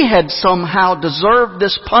he had somehow deserved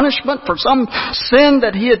this punishment for some sin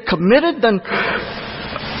that he had committed, then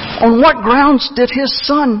on what grounds did his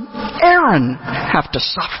son Aaron have to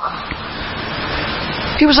suffer?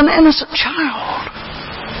 He was an innocent child.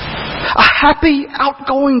 A happy,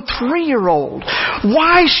 outgoing 3-year-old.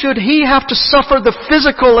 Why should he have to suffer the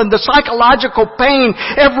physical and the psychological pain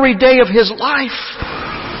every day of his life?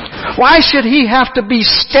 Why should he have to be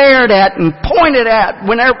stared at and pointed at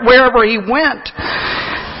wherever he went?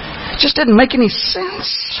 It just didn't make any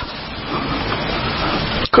sense.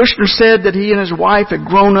 Kushner said that he and his wife had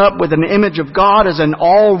grown up with an image of God as an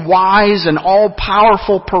all-wise and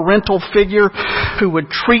all-powerful parental figure who would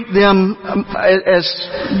treat them as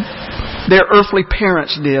their earthly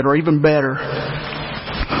parents did, or even better.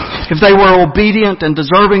 If they were obedient and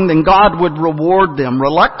deserving, then God would reward them.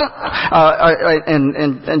 Reluctant,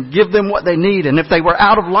 and give them what they need. And if they were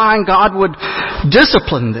out of line, God would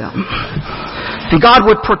discipline them. And God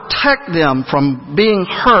would protect them from being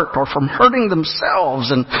hurt or from hurting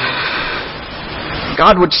themselves. And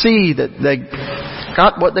God would see that they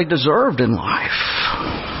got what they deserved in life.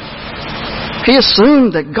 He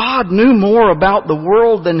assumed that God knew more about the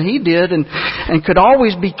world than he did and could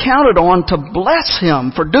always be counted on to bless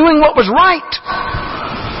him for doing what was right.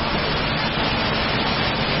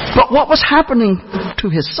 But what was happening to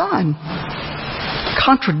his son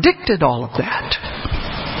contradicted all of that.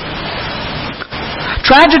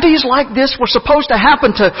 Tragedies like this were supposed to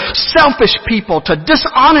happen to selfish people, to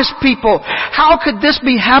dishonest people. How could this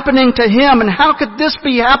be happening to him? And how could this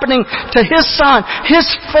be happening to his son, his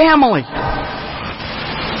family?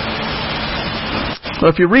 Well,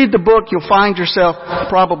 if you read the book, you'll find yourself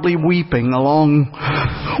probably weeping along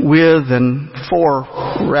with and for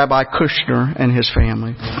Rabbi Kushner and his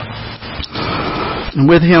family. And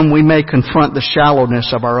with him we may confront the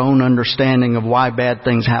shallowness of our own understanding of why bad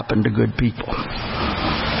things happen to good people.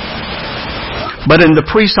 But in the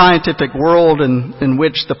pre-scientific world in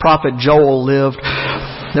which the prophet Joel lived,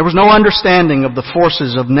 there was no understanding of the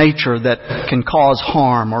forces of nature that can cause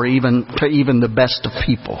harm or even the best of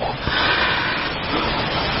people.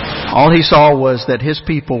 All he saw was that his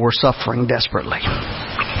people were suffering desperately.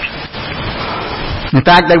 In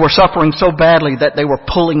fact, they were suffering so badly that they were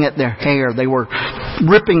pulling at their hair. They were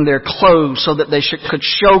ripping their clothes so that they could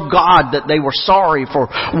show God that they were sorry for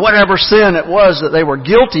whatever sin it was that they were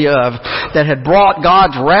guilty of that had brought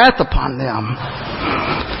God's wrath upon them.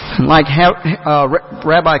 And like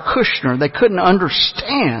Rabbi Kushner, they couldn't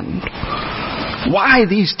understand why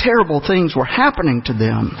these terrible things were happening to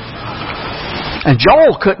them. And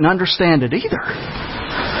Joel couldn't understand it either.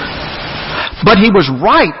 But he was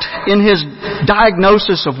right in his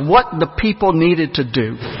diagnosis of what the people needed to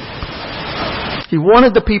do. He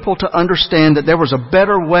wanted the people to understand that there was a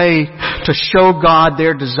better way to show God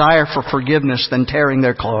their desire for forgiveness than tearing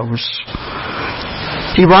their clothes.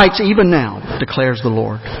 He writes, "Even now, declares the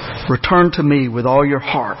Lord, return to me with all your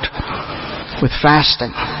heart, with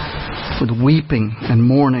fasting, with weeping and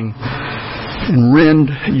mourning, and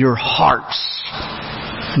rend your hearts,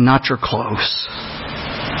 and not your clothes.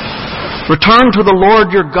 Return to the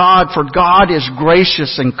Lord your God, for God is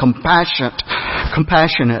gracious and compassionate,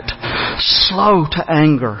 slow to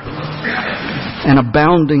anger, and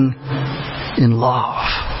abounding in love."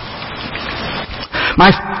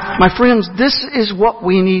 My friends, this is what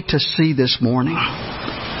we need to see this morning.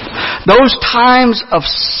 Those times of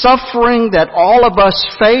suffering that all of us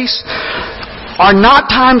face are not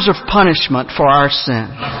times of punishment for our sin.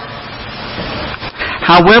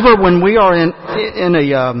 However, when we are in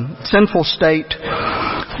a sinful state,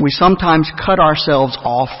 we sometimes cut ourselves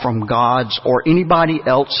off from God's or anybody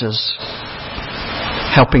else's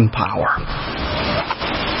helping power.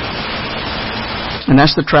 And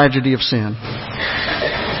that's the tragedy of sin.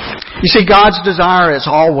 You see, God's desire is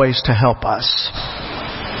always to help us,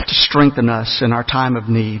 to strengthen us in our time of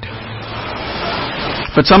need.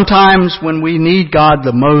 But sometimes when we need God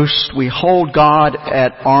the most, we hold God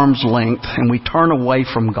at arm's length and we turn away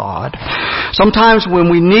from God. Sometimes when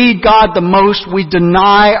we need God the most, we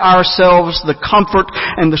deny ourselves the comfort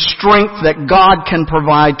and the strength that God can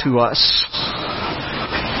provide to us.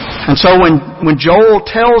 And so when Joel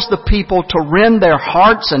tells the people to rend their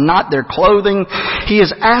hearts and not their clothing, he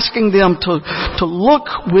is asking them to look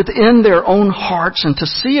within their own hearts and to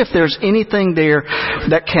see if there's anything there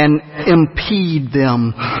that can impede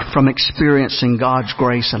them from experiencing God's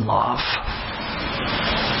grace and love.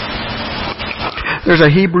 There's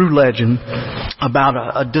a Hebrew legend about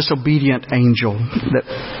a disobedient angel that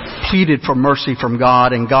pleaded for mercy from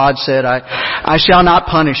God, and God said, I shall not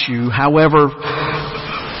punish you. However,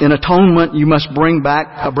 in atonement, you must bring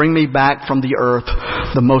me back from the earth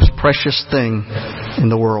the most precious thing in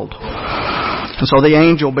the world. And so the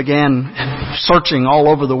angel began searching all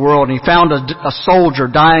over the world, and he found a soldier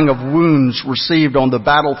dying of wounds received on the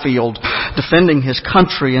battlefield, defending his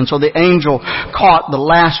country. And so the angel caught the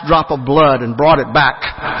last drop of blood and brought it back.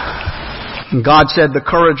 And God said, the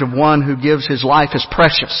courage of one who gives his life is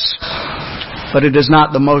precious, but it is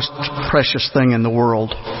not the most precious thing in the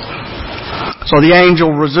world. So the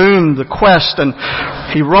angel resumed the quest, and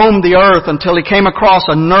he roamed the earth until he came across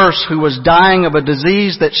a nurse who was dying of a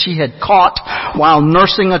disease that she had caught while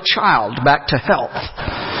nursing a child back to health.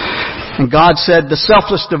 And God said, the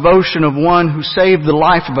selfless devotion of one who saved the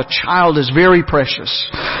life of a child is very precious,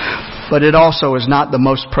 but it also is not the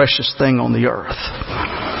most precious thing on the earth.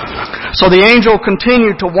 So the angel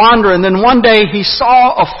continued to wander, and then one day he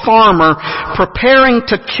saw a farmer preparing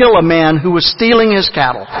to kill a man who was stealing his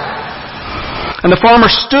cattle. And the farmer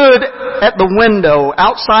stood at the window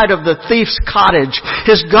outside of the thief's cottage.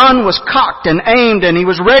 His gun was cocked and aimed, and he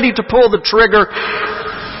was ready to pull the trigger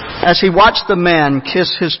as he watched the man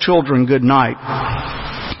kiss his children goodnight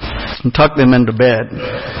and tuck them into bed.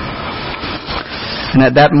 And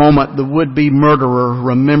at that moment, the would-be murderer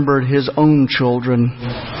remembered his own children,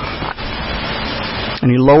 and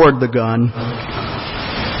he lowered the gun.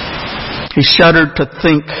 He shuddered to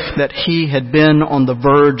think that he had been on the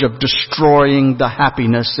verge of destroying the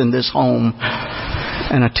happiness in this home,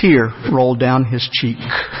 and a tear rolled down his cheek.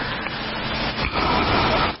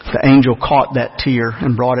 The angel caught that tear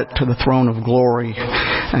and brought it to the throne of glory,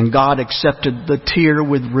 and God accepted the tear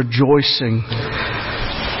with rejoicing.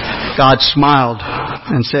 God smiled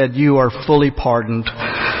and said, "You are fully pardoned,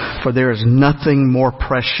 for there is nothing more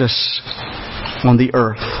precious on the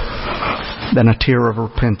earth than a tear of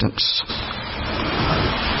repentance."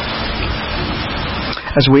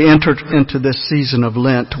 As we enter into this season of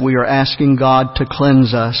Lent, we are asking God to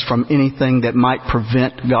cleanse us from anything that might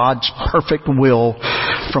prevent God's perfect will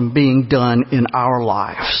from being done in our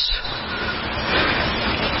lives.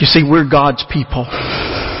 You see, we're God's people.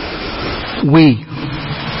 We,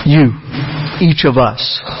 you, each of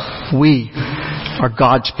us, we are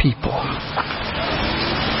God's people.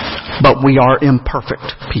 But we are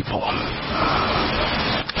imperfect people.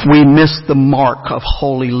 We miss the mark of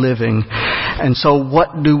holy living. And so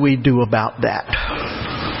what do we do about that?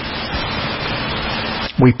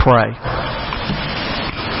 We pray.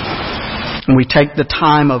 And we take the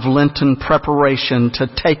time of Lenten preparation to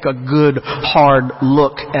take a good, hard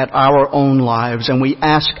look at our own lives. And we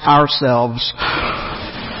ask ourselves,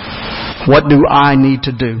 what do I need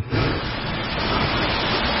to do?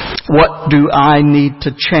 What do I need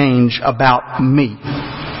to change about me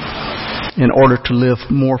in order to live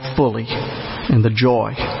more fully in the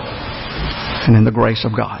joy and in the grace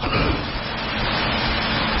of God?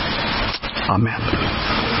 Amen.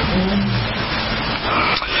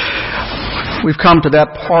 We've come to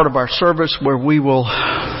that part of our service where we will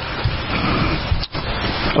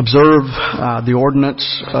observe the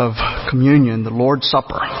ordinance of communion, the Lord's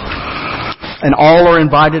Supper. And all are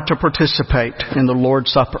invited to participate in the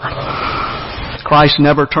Lord's Supper. Christ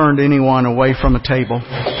never turned anyone away from a table.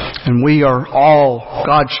 And we are all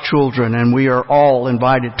God's children, and we are all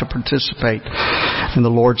invited to participate in the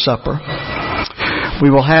Lord's Supper.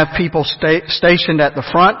 We will have people stationed at the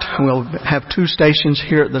front. We'll have 2 stations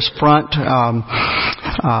here at this front. 2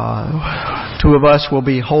 of us will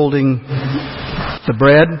be holding the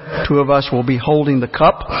bread. 2 of us will be holding the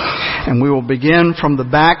cup. And we will begin from the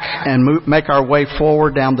back and make our way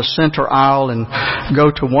forward down the center aisle and go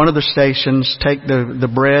to one of the stations, take the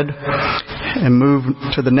bread, and move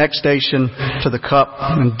to the next station to the cup,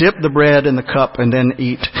 and dip the bread in the cup, and then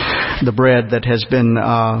eat the bread that has been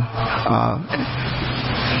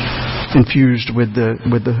infused with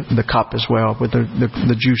the cup as well, with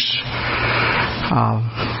the juice,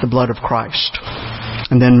 the blood of Christ.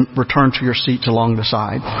 And then return to your seats along the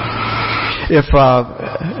side.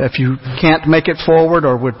 If you can't make it forward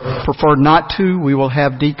or would prefer not to, we will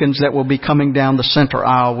have deacons that will be coming down the center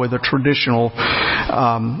aisle with a traditional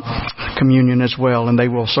communion as well, and they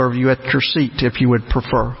will serve you at your seat if you would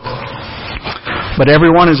prefer. But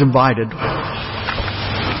everyone is invited.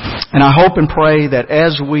 And I hope and pray that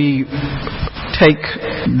as we take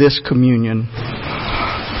this communion,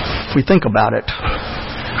 we think about it.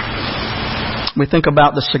 We think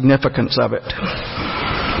about the significance of it.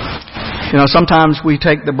 You know, sometimes we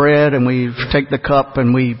take the bread and we take the cup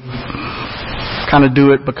and we kind of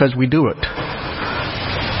do it because we do it.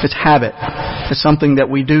 It's habit. It's something that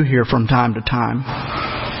we do here from time to time.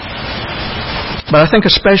 But I think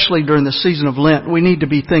especially during the season of Lent, we need to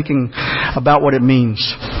be thinking about what it means.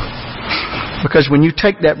 Because when you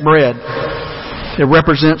take that bread, it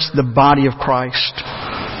represents the body of Christ.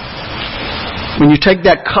 When you take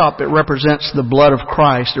that cup, it represents the blood of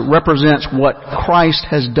Christ. It represents what Christ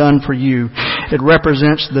has done for you. It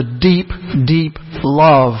represents the deep, deep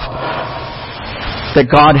love that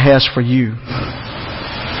God has for you.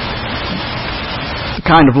 The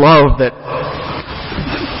kind of love that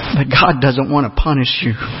God doesn't want to punish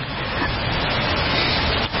you.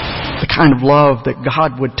 The kind of love that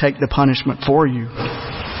God would take the punishment for you.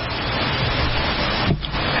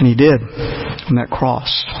 And He did on that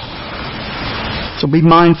cross. So be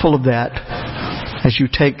mindful of that as you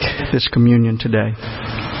take this communion today.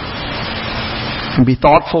 And be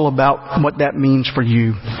thoughtful about what that means for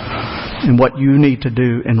you and what you need to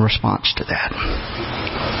do in response to that.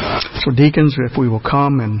 So deacons, if we will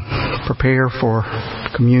come and prepare for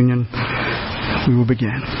communion, we will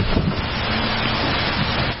begin.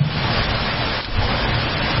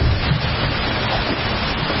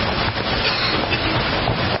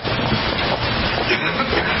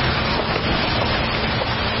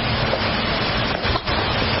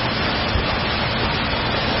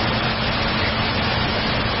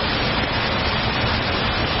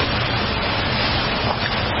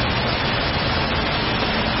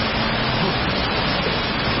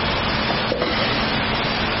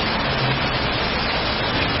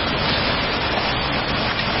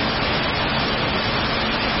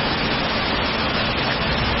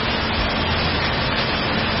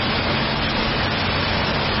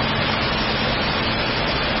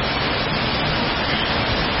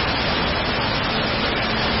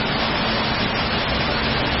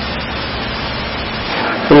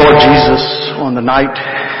 The Lord Jesus, on the night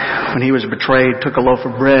when He was betrayed, took a loaf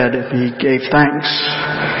of bread and He gave thanks.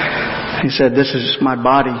 He said, "This is my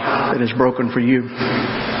body that is broken for you.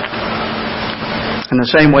 In the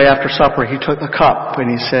same way, after supper, he took the cup and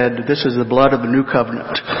he said, "This is the blood of the new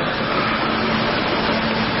covenant."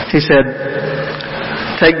 He said,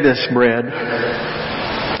 "Take this bread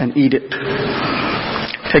and eat it.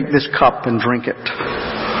 Take this cup and drink it.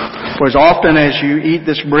 For as often as you eat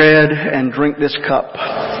this bread and drink this cup,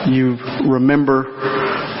 you remember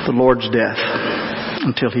the Lord's death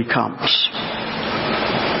until He comes."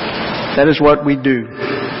 That is what we do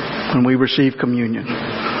when we receive communion.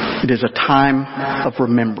 It is a time of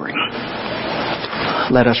remembering.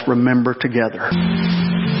 Let us remember together.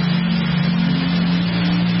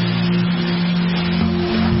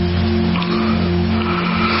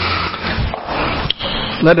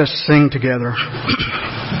 Let us sing together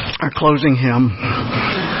our closing hymn,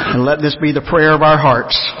 and let this be the prayer of our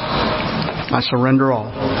hearts. I surrender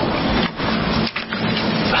all.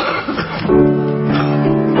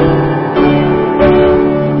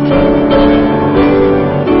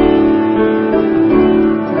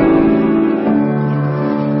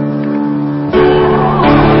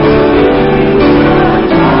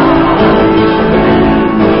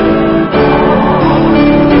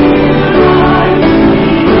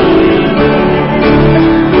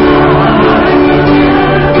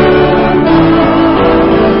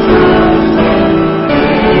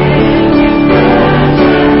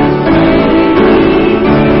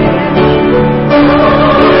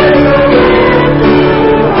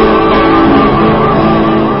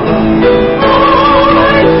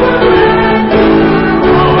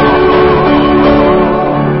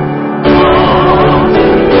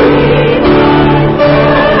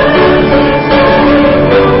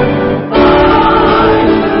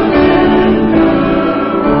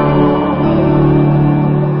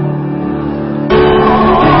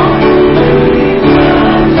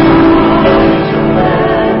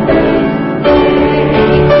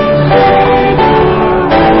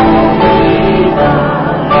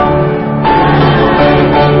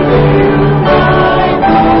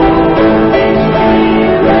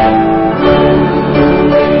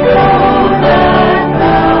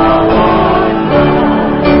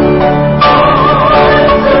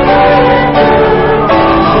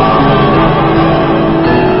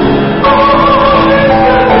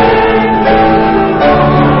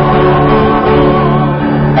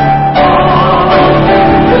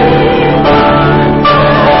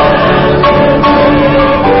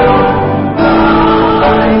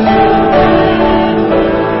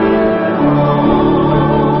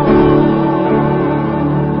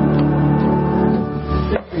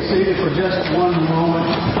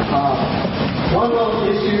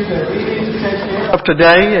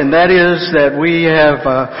 Today, and that is that we have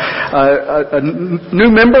a new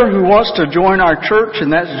member who wants to join our church,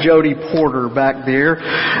 and that's Jody Porter back there.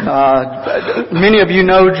 Many of you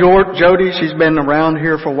know Jody. She's been around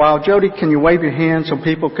here for a while. Jody, can you wave your hand so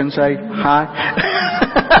people can say hi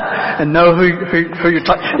and know who you're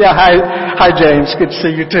talking? Yeah, hi James. Good to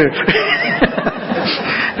see you too.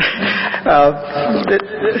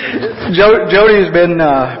 Jody has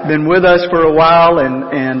been with us for a while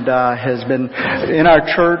and has been in our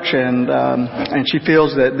church, and she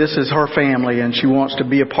feels that this is her family and she wants to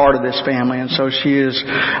be a part of this family, and so she is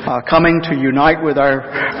coming to unite with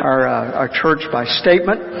our church by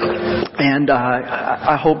statement. And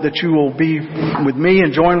I hope that you will be with me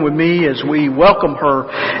and join with me as we welcome her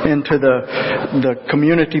into the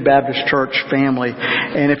Community Baptist Church family.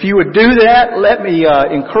 And if you would do that, let me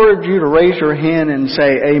encourage you to raise your hand and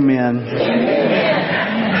say amen. Amen.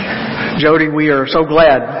 Jody, we are so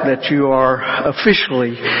glad that you are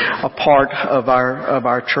officially a part of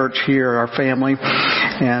our church here, our family.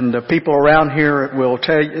 And people around here will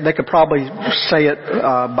tell you, they could probably say it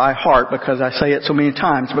by heart because I say it so many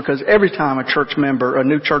times, because every time a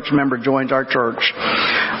new church member joins our church,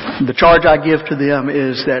 the charge I give to them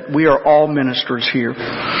is that we are all ministers here.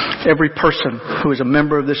 Every person who is a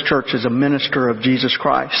member of this church is a minister of Jesus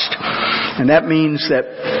Christ. And that means that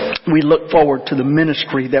we look forward to the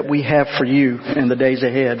ministry that we have for you in the days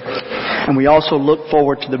ahead. And we also look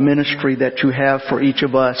forward to the ministry that you have for each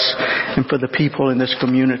of us and for the people in this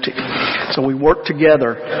community. So we work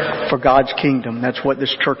together for God's kingdom. That's what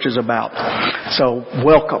this church is about. So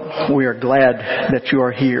welcome. We are glad that you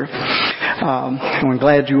are here. And we're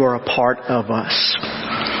glad you are a part of us.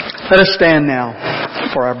 Let us stand now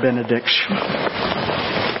for our benediction.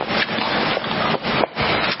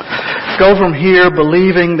 Go from here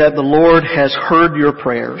believing that the Lord has heard your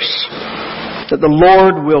prayers, that the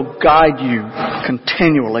Lord will guide you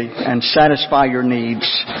continually and satisfy your needs.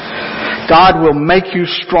 God will make you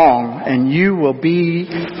strong, and you will be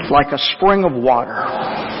like a spring of water,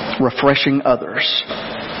 refreshing others.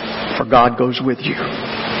 For God goes with you.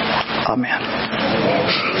 Amen.